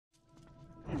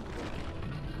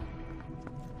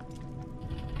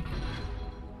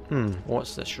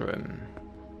What's this room?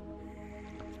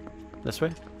 This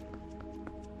way?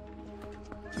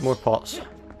 More pots.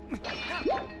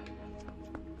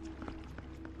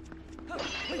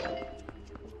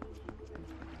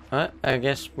 Alright, I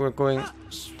guess we're going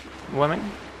swimming?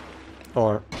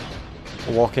 Or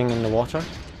walking in the water?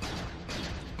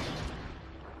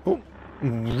 Oh,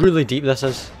 really deep this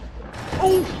is.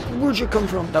 Oh, where'd you come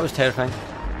from? That was terrifying.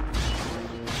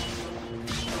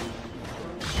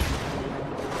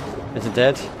 Is it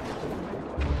dead?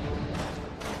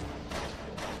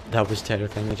 That was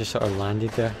terrifying, they just sort of landed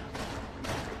there.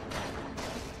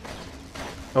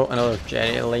 Oh, another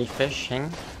jellyfish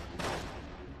thing.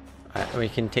 Right, we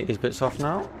can take these boots off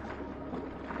now.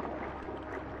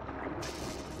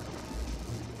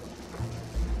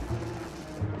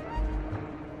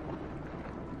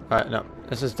 Right, no,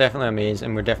 this is definitely a maze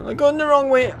and we're definitely going the wrong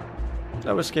way.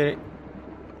 That was scary.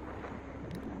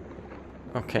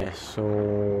 Okay, so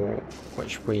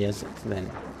which way is it then?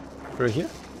 Through here?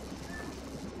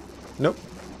 Nope.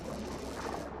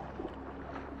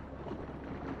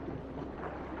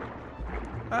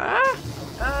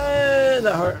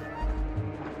 That hurt.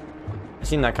 I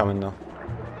seen that coming though.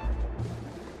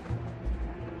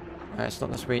 It's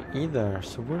not this way either,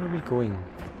 so where are we going?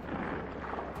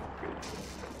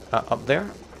 Up there?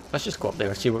 Let's just go up there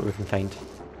and see what we can find.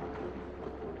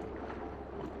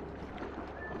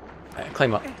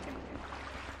 Climb up.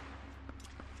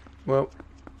 Well,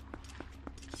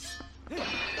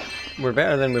 we're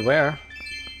better than we were.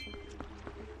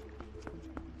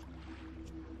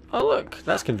 Oh look,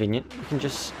 that's convenient. We can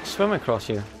just swim across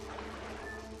here.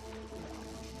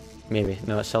 Maybe.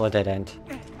 No, it's still a dead end.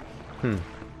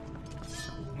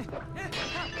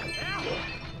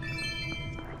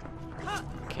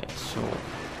 Okay, so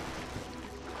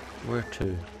where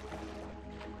to?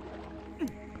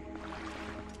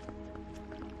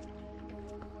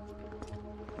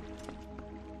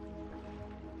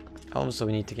 Also,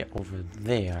 we need to get over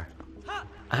there.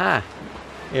 Aha!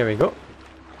 Here we go.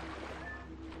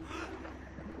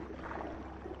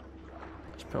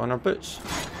 Let's put on our boots.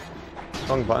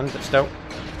 Wrong button, but still.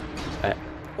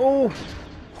 Oh!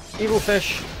 Evil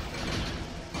fish!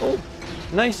 Oh!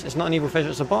 Nice! It's not an evil fish,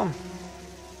 it's a bomb.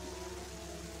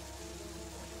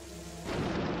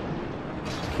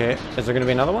 Okay, is there going to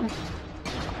be another one?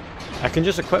 I can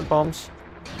just equip bombs.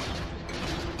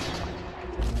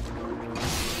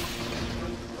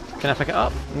 Can I pick it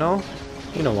up? No?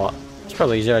 You know what? It's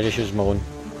probably easier I just use my own.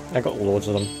 I got loads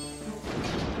of them.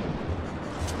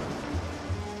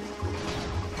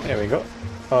 There we go.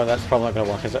 Oh, that's probably not going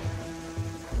to work, is it?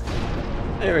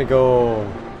 There we go.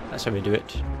 That's how we do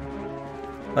it.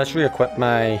 Let's re-equip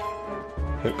my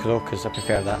hook though, because I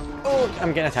prefer that. Oh,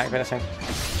 I'm getting attacked by this thing.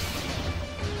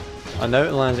 And now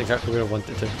it lands exactly where I want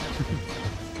it to.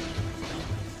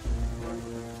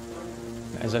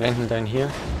 Is there anything down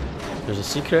here? There's a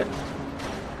secret.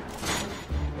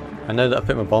 And now that I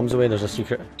put my bombs away, there's a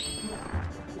secret.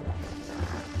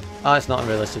 Ah, it's not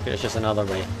really a secret, it's just another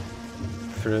way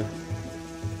through.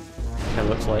 It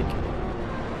looks like.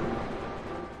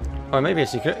 Or it may be a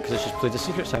secret, because it's just played the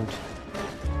secret sound.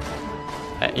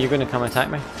 Are you going to come and attack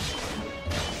me?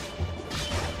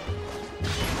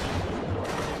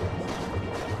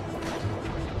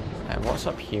 What's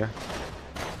up here?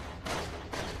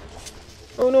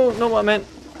 Oh no, not what I meant!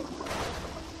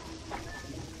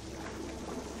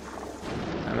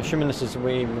 I'm assuming this is the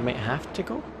way we might have to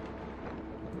go?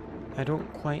 I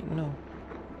don't quite know.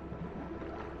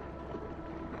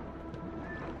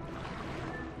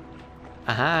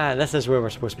 Aha, this is where we're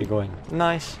supposed to be going.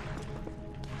 Nice.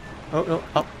 Oh no,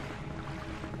 up.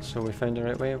 So we found the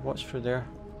right way. What's through there?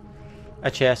 A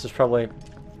chest is probably...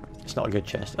 It's not a good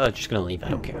chest. Oh, I'm just gonna leave. I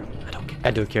don't care. I don't care.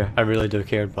 I do care. I really do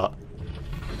care, but...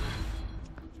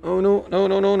 Oh no, no,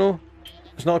 no, no, no.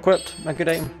 It's not equipped. My good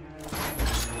item.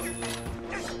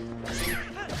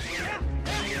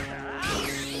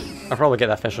 I'll probably get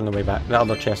that fish on the way back. That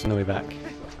other chest on the way back.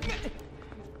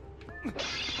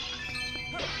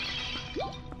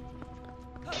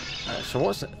 So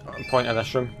what's the point of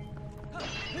this room?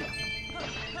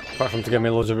 Apart from to give me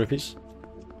loads of rupees.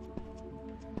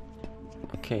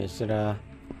 Okay, is there a...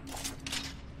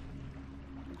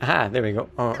 Aha, there we go.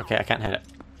 Oh, okay, I can't hit it.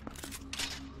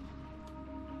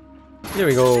 There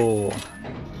we go.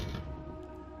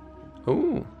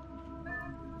 Ooh.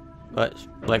 Let's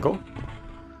let go.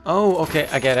 Oh, okay,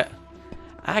 I get it.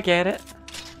 I get it.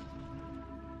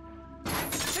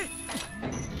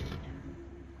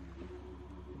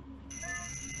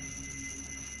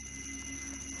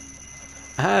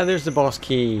 Ah, there's the boss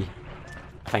key.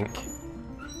 I think.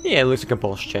 Yeah, it looks like a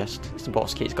boss chest. It's the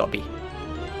boss key, it's gotta be.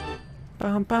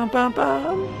 Bam, bam, bam,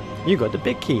 bam. You got the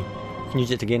big key. You can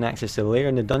use it to gain access to the lair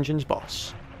and the dungeon's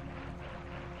boss.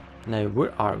 Now,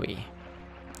 where are we?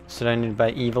 Surrounded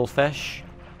by evil fish?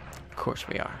 Of course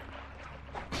we are.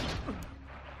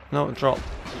 No, drop.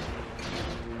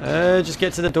 Just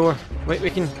get to the door. Wait,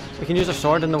 we can use our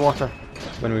sword in the water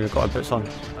when we've got our boots on.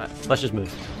 Right, let's just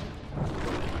move.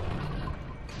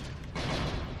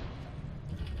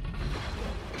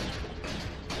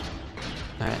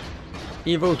 Alright.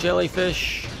 Evil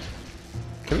jellyfish.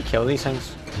 Can we kill these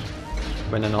things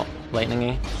when they're not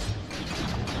lightning-y?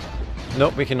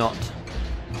 Nope, we cannot.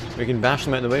 We can bash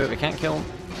them out of the way, but we can't kill them.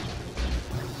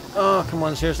 Oh, come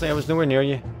on, seriously, I was nowhere near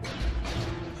you.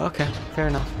 Okay, fair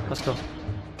enough. Let's go.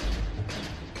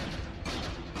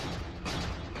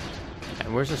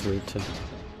 Right, where's this lead to?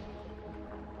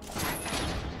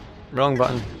 Wrong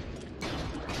button.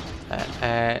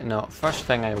 No, first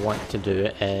thing I want to do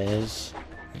is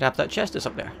grab that chest that's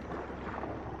up there.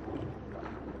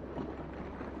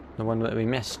 The one that we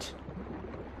missed.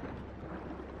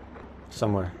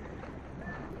 Somewhere.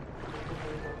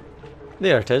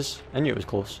 There it is. I knew it was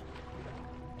close.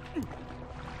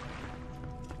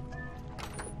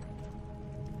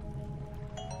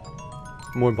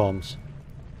 More bombs.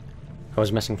 I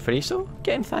was missing 3, so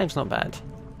getting 5's not bad.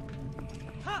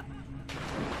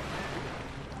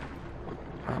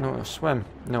 Oh no, swim.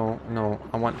 No, no,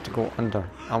 I want to go under.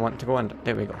 I want to go under.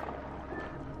 There we go.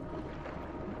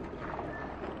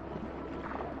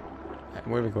 Right,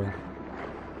 where are we going?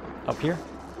 Up here?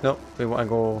 No, we want to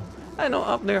go... I know,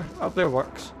 up there. Up there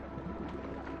works.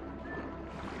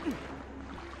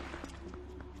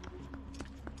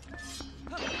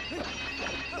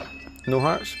 No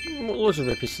hearts? Loads of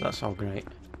rupees, that's all great.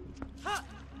 We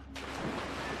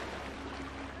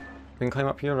can climb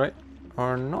up here, right?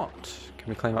 Or not? Can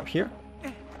we climb up here?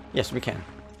 Yes, we can.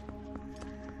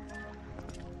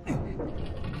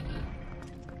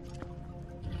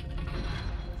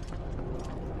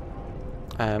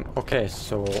 Okay,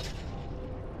 so...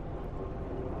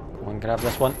 Come on, grab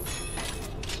this one.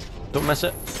 Don't miss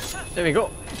it. There we go.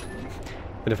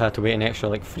 Would have had to wait an extra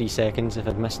like 3 seconds if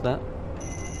I'd missed that.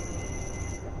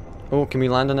 Oh, can we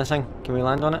land on this thing? Can we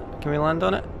land on it? Can we land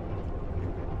on it?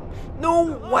 No!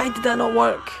 Why did that not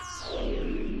work?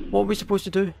 What are we supposed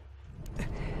to do?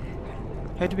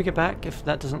 How do we get back if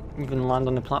that doesn't even land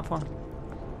on the platform?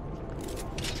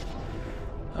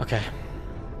 Okay.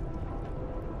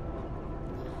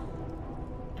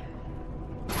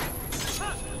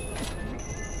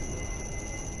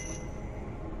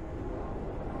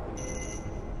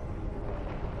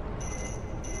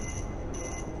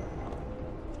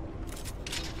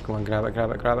 Go on, grab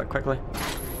it quickly.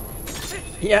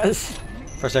 Yes!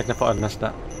 For a second I thought I'd missed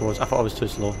that. I thought I was too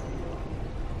slow.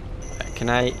 Can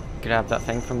I grab that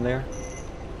thing from there?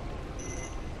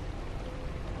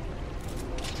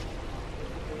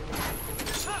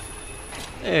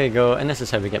 There you go, and this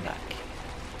is how we get back.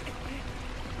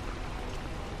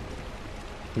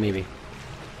 Maybe.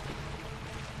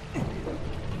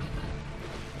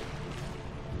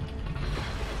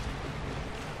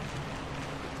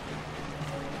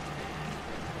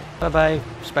 Bye bye,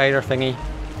 spider thingy.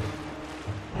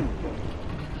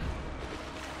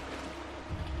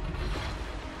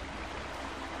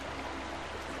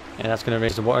 Yeah, that's going to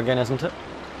raise the water again, isn't it?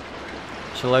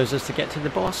 Which allows us to get to the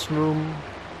boss room.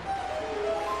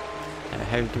 Now,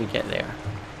 how do we get there?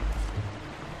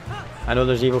 I know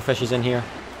there's evil fishes in here.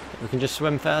 We can just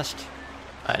swim fast.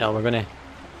 I know, we're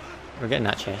getting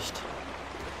that chest.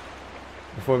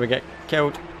 Before we get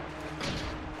killed.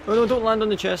 Oh no, don't land on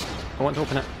the chest. I want to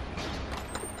open it.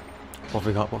 What have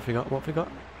we got? What have we got? What have we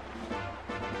got?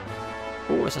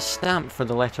 Oh, it's a stamp for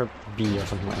the letter B or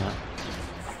something like that.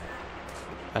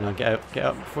 I know, get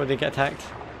out before they get attacked.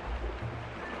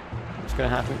 What's gonna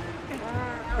happen?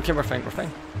 Okay, we're fine, we're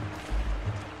fine.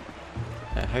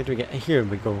 How do we get... Here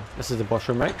we go. This is the boss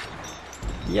room, right?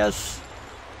 Yes!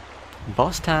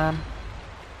 Boss time!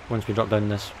 Once we drop down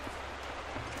this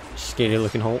scary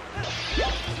looking hole.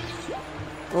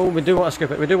 Oh, we do want to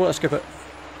skip it, we do want to skip it.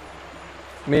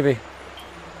 Maybe.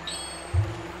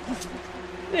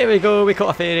 There we go, we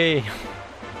caught a fairy!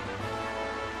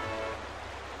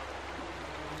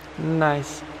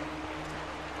 Nice.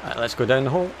 Alright, let's go down the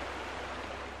hole.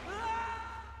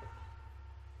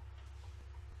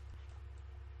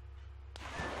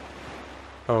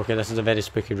 Oh, okay, this is a very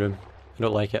spooky room. I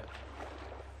don't like it.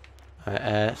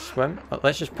 Alright, swim. Oh,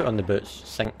 let's just put on the boots.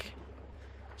 Sink.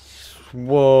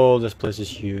 Whoa, this place is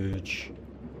huge.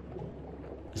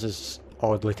 This is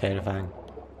oddly terrifying.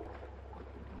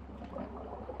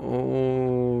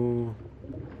 Oh.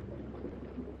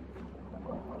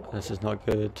 This is not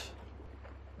good.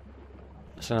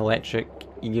 It's an electric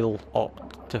eel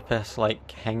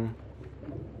octopus-like thing.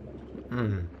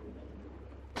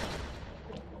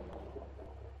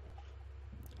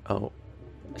 Oh,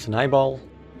 it's an eyeball.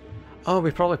 Oh,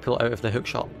 we probably pull it out of the hook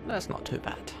shop. That's not too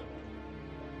bad.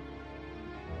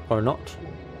 Or not.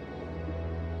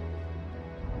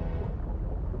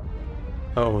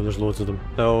 Oh, there's loads of them.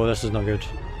 Oh, this is not good.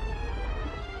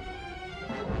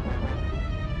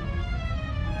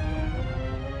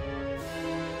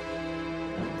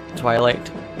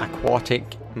 Twilight aquatic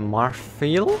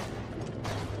marfeel?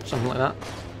 Something like that.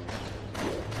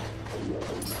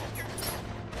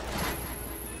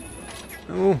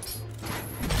 Oh.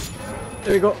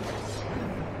 There we go.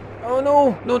 Oh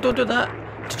no! No, don't do that!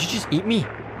 Did you just eat me?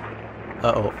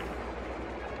 Uh-oh.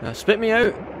 Spit me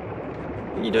out!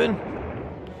 What are you doing?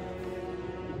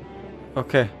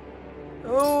 Okay.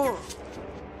 Oh!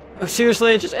 Oh,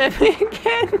 seriously, just ate me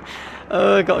again!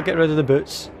 Oh, I gotta get rid of the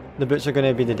boots. The boots are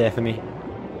gonna be the death of me.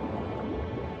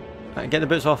 Right, get the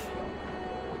boots off.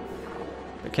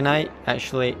 But can I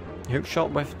actually hook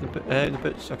shot with the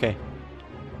boots? Okay.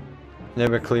 Now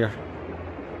we're clear.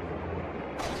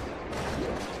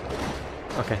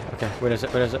 Okay, okay. Where is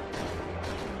it? Where is it?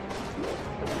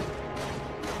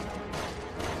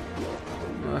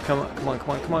 Oh, come on, come on, come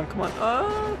on, come on, come on.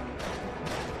 Ah!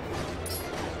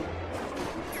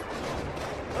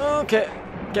 Okay.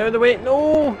 Get out of the way.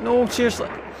 No! No, seriously.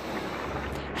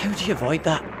 How do you avoid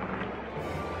that?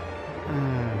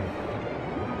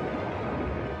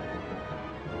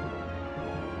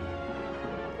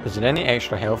 Is there any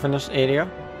extra health in this area?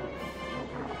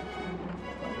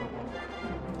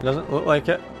 Doesn't look like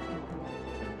it.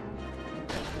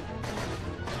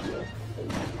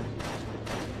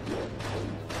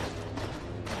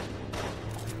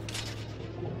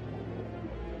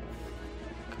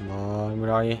 Come on,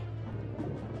 where are you?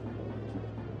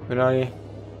 Where are you?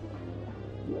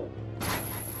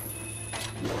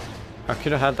 I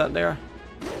could have had that there.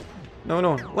 No,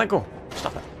 no, let go.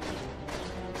 Stop it.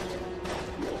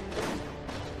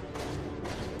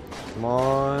 Come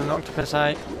on, octopus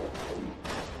eye.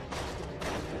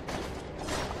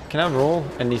 Can I roll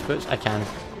in these boots? I can.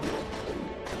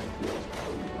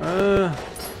 No,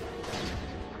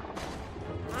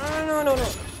 no, no.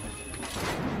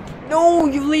 No,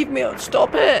 you leave me.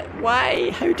 Stop it.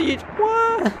 Why? How do you...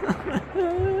 What?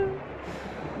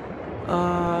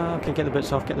 Okay, get the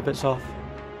boots off, get the boots off.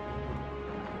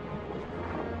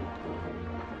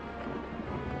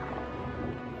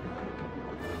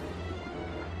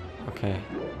 Okay.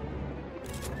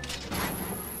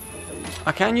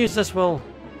 I can use this while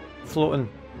floating.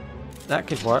 That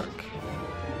could work.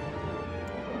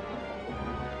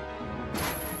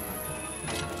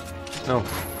 No.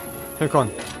 Hook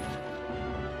on.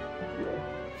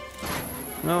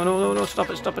 No, no, no, no, stop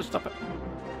it, stop it, stop it.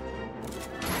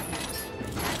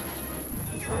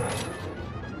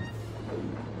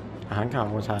 I think I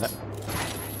always had it.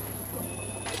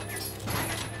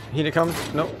 Here it comes.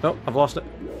 No, no, I've lost it.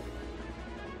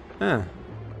 Ah.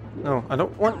 No, I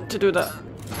don't want to do that.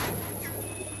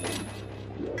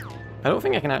 I don't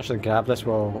think I can actually grab this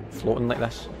while floating like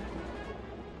this.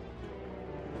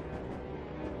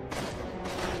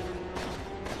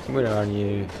 Where are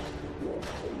you?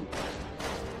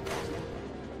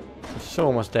 I'm so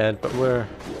almost dead, but where?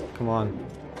 Come on.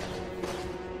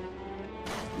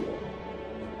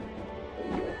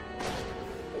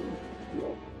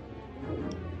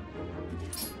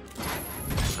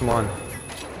 Come on.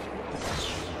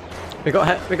 We got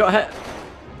hit, we got hit!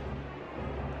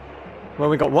 Well,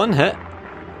 we got one hit.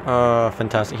 Oh,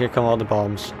 fantastic. Here come all the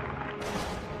bombs.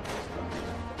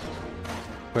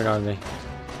 Where are they?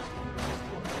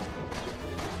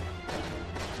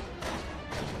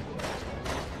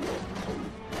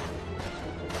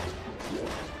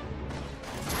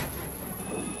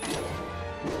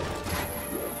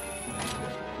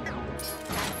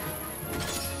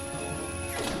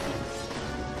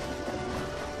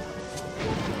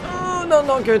 No,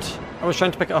 not good. I was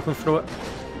trying to pick it up and throw it.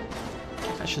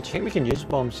 Actually, do you think we can use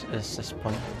bombs at this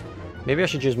point? Maybe I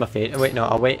should use my fate. Wait, no,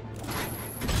 I'll wait.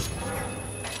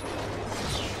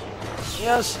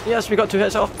 Yes, yes, we got 2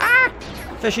 hits off. Ah!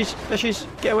 Fishies, fishies,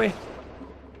 get away.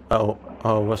 Uh-oh,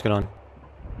 oh, what's going on?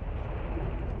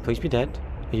 Please be dead.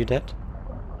 Are you dead?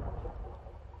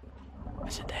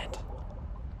 Is it dead?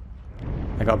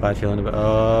 I got a bad feeling about.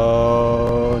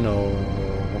 Oh no.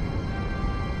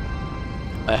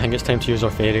 I think it's time to use our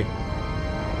fairy.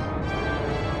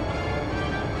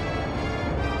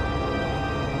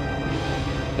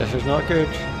 This is not good.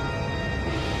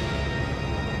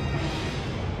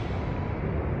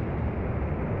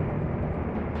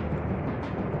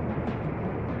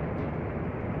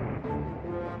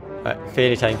 Right,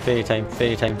 fairy time, fairy time,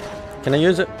 fairy time. Can I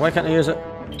use it? Why can't I use it?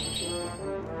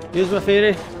 Use my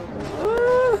fairy.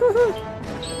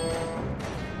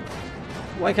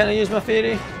 Why can't I use my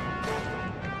fairy?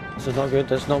 This is not good,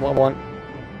 that's not what I want.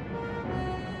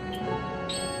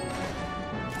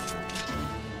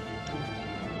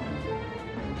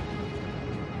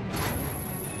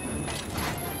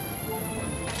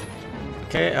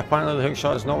 Okay, apparently the hook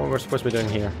shot is not what we're supposed to be doing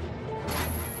here.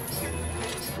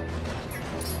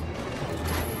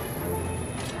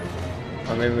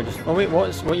 Or maybe we just... Oh wait,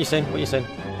 what are you saying? What are you saying?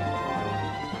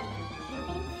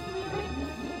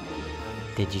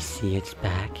 Did you see its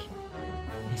back?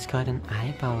 It's got an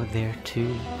eyeball there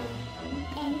too.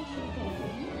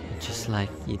 Just like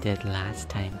you did last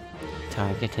time.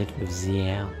 Target it with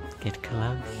ZL. Get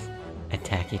close.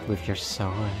 Attack it with your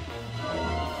sword.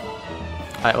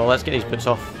 Alright, well let's get these boots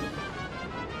off.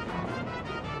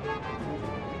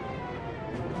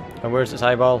 And where's its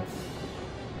eyeball?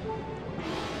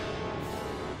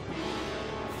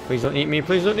 Please don't eat me,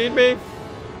 please don't eat me!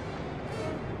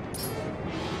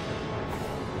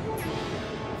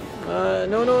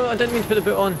 No, I didn't mean to put the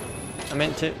boot on. I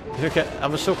meant to hook it. I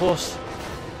was so close.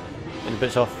 Get the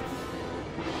boots off.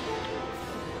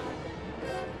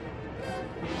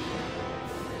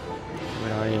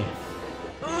 Where are you?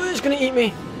 Oh, it's gonna eat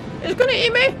me! It's gonna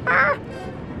eat me! Ah!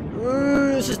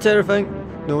 Ooh, this is terrifying.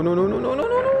 No.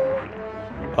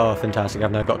 Oh, fantastic.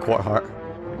 I've now got a quarter heart.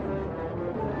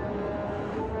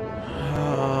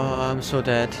 Oh, I'm so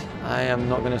dead. I am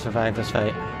not going to survive this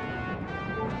fight.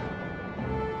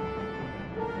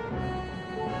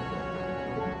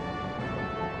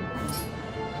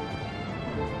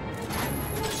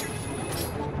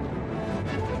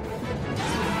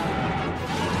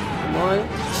 Come on,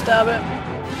 stab it.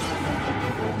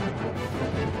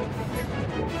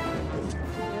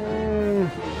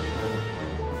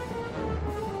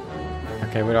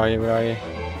 Okay, where are you? Where are you?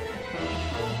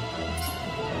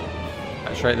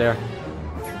 That's right there.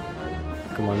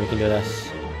 Come on, we can do this.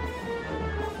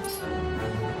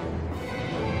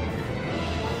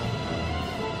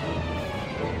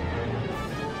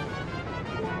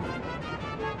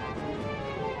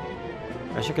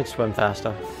 I wish I could swim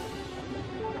faster.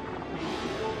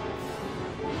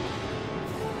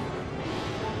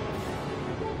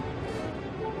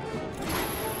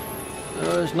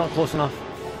 Oh, it's not close enough.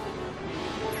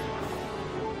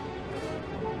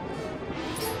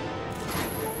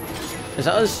 Is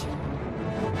that us?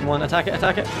 Come on, attack it,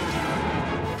 attack it.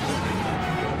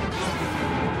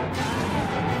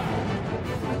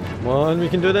 Come on, we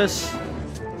can do this.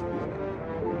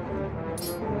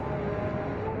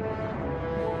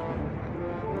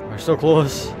 We're so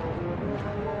close.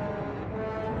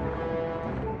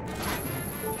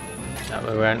 No,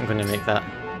 we weren't going to make that.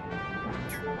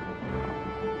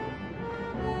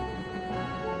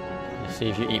 Let's see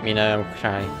if you eat me now, I'll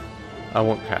cry. I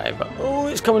won't cry, but oh,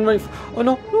 it's coming right. Oh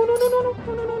no!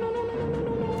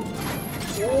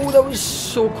 Oh, that was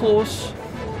so close.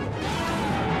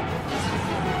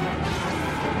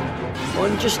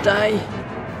 Come on, just die.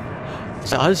 Is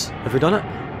that us? Have we done it?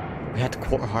 We had a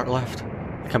quarter heart left.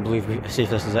 I can't believe we. See if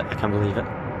this is it. I can't believe it.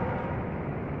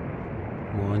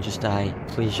 Come on, just die.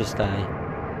 Please, just die.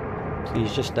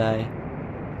 Please, just die.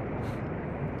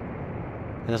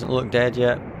 It doesn't look dead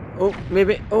yet. Oh,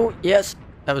 maybe. Oh, yes.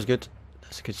 That was good.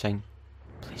 That's a good sign.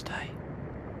 Please die.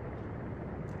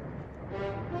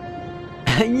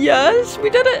 Yes, we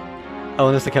did it! I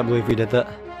honestly can't believe we did that.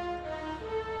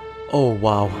 Oh,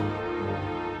 wow.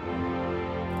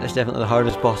 That's definitely the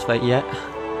hardest boss fight yet.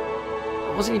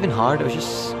 It wasn't even hard, it was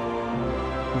just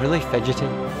really fidgety.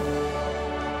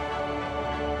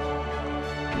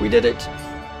 We did it!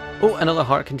 Oh, another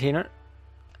heart container.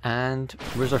 And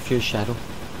where's our fused shadow?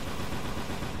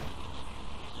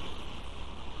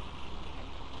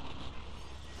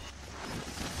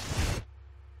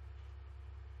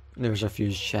 There's a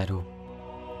fused shadow.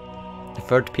 The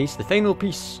third piece, the final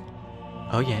piece.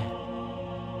 Oh yeah.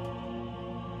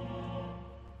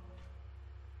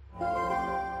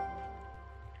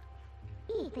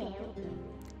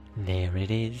 There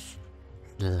it is.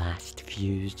 The last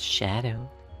fused shadow.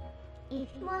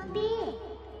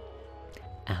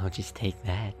 I'll just take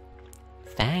that.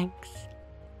 Thanks.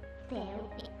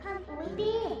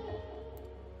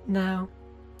 Now,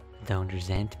 don't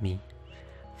resent me.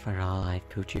 For all I've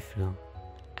put you through,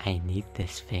 I need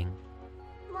this thing.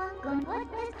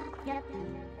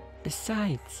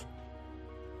 Besides,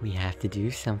 we have to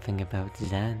do something about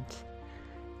Zant,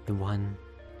 the one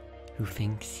who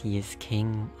thinks he is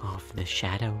king of the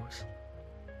shadows.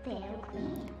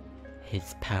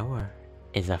 His power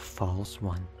is a false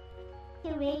one.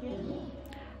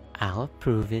 I'll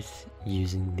prove it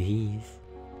using these.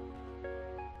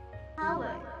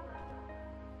 Power.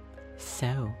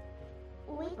 So,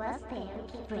 We must stay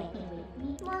to keep breaking with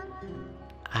me, Mom.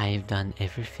 I've done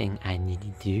everything I need to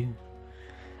do.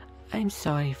 I'm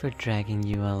sorry for dragging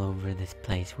you all over this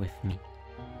place with me.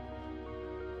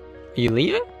 You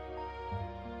leaving?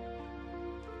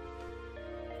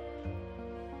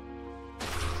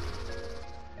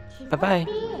 Bye-bye.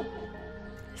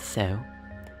 So,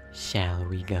 shall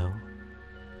we go?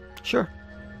 Sure.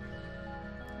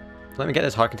 Let me get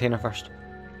this heart container first.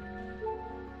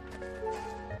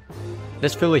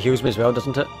 This fully heals me as well,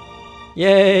 doesn't it?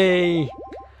 Yay!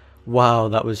 Wow,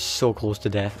 that was so close to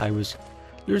death.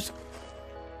 There's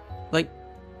like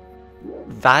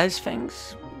vase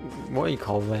things? What do you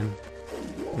call them?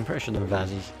 I'm pretty sure they're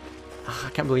vases. I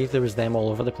can't believe there was them all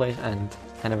over the place and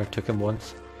I never took them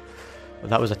once. But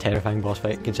that was a terrifying boss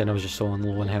fight considering I was just so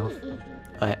low on health.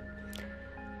 Alright.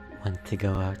 Want to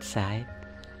go outside?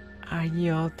 Are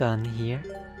you all done here?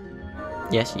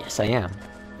 Yes, I am.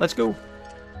 Let's go.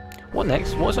 What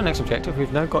next? What's our next objective?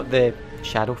 We've now got the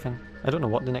shadow thing. I don't know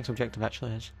what the next objective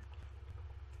actually is.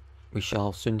 We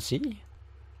shall soon see.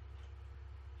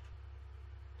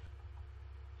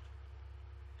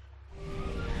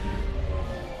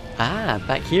 Ah,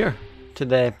 back here to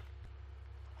the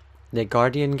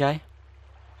guardian guy.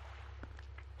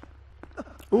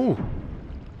 Ooh.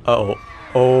 Uh-oh.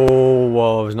 Oh,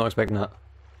 whoa, I was not expecting that.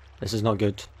 This is not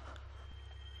good.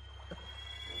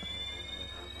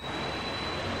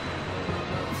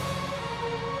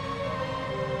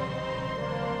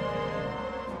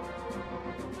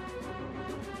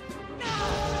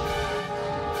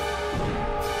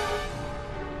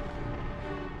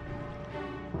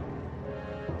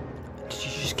 Did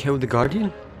you just kill the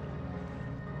guardian?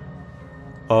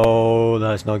 Oh,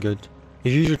 that's not good.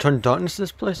 Have you returned darkness to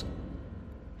this place?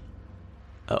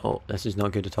 Uh-oh, this is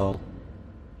not good at all.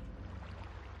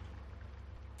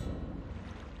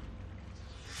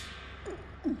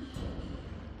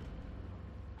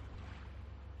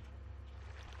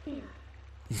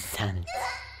 Zant.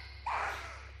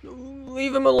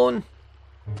 Leave him alone.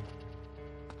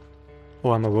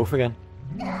 Oh, I'm a wolf again.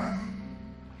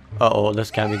 Uh-oh, this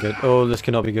can't be good. Oh, this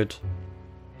cannot be good.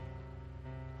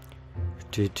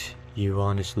 Did you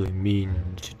honestly mean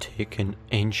to take an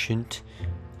ancient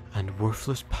and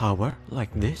worthless power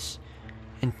like this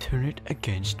and turn it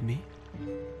against me?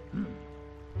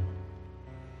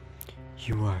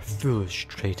 You are foolish,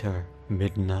 traitor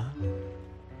Midna.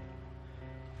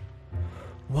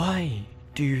 Why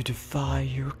do you defy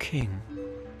your king?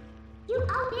 You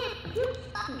are it. You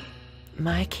suck.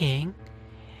 My king?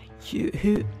 You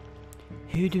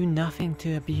who do nothing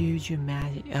to abuse your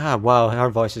magic. Ah, wow, her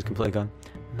voice is completely gone.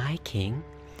 My king?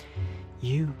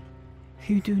 You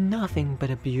who do nothing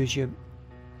but abuse your...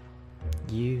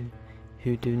 You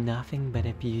who do nothing but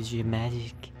abuse your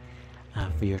magic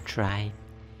of your tribe.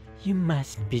 You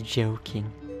must be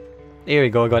joking. There we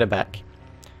go, I got it back.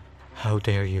 How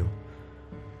dare you?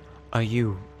 Are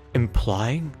you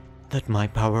implying that my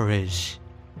power is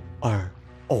our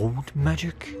old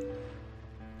magic?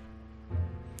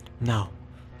 Now,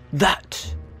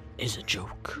 that is a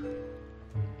joke.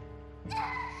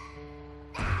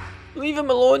 Leave him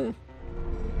alone!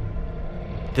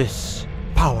 This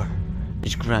power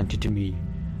is granted to me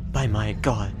by my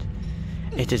god.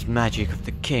 It is magic of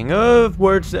the king of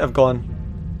words that have gone.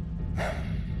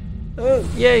 Oh,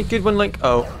 yay, good one, Link.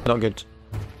 Oh, not good.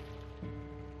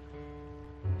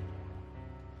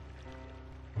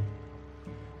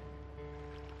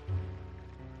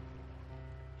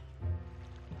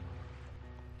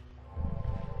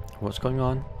 What's going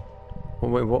on? Oh,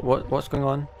 wait, what's going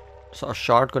on? Sort of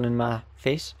shard going in my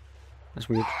face? That's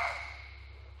weird.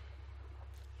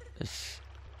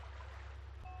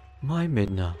 My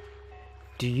Midna,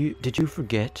 did you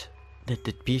forget that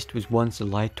the beast was once the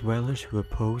light dwellers who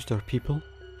opposed our people?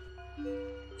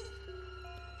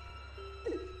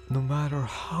 No matter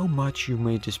how much you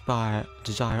may desire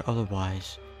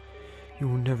otherwise, you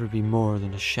will never be more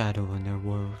than a shadow in their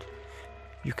world.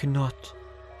 You cannot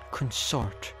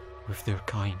consort with their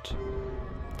kind.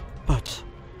 But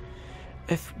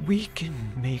if we can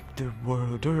make the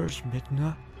world ours,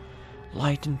 Midna,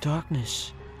 light and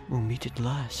darkness will meet at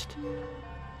last.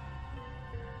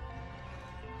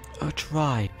 Our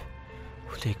tribe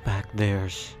will take back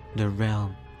theirs, their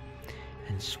realm,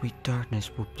 and sweet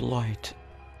darkness will blight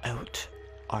out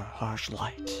our harsh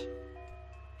light.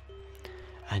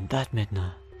 And that,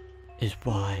 Midna, is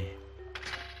why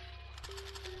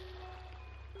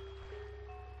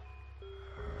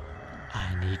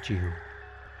I need you.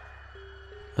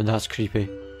 And that's creepy.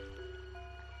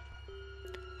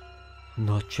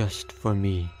 Not just for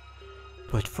me,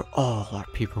 but for all our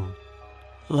people.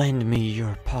 Lend me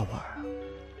your power.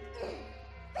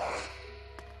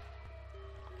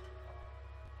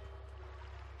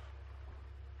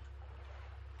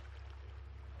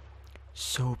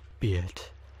 So be it.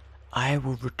 I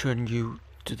will return you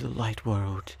to the light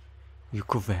world, you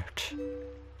covert.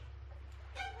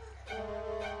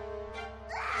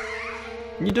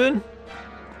 You doing?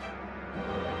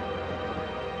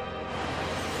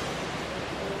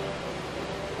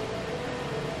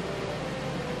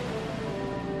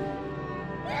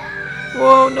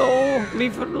 Whoa, no!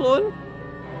 Leave it alone!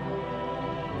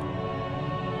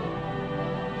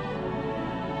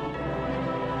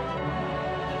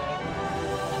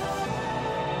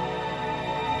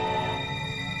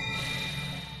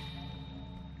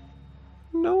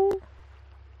 No!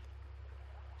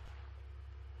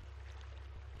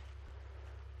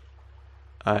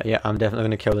 Yeah, I'm definitely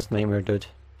gonna kill this nightmare dude.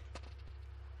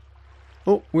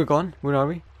 Oh, we're gone. Where are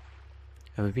we?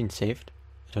 Have we been saved?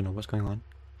 I don't know what's going on.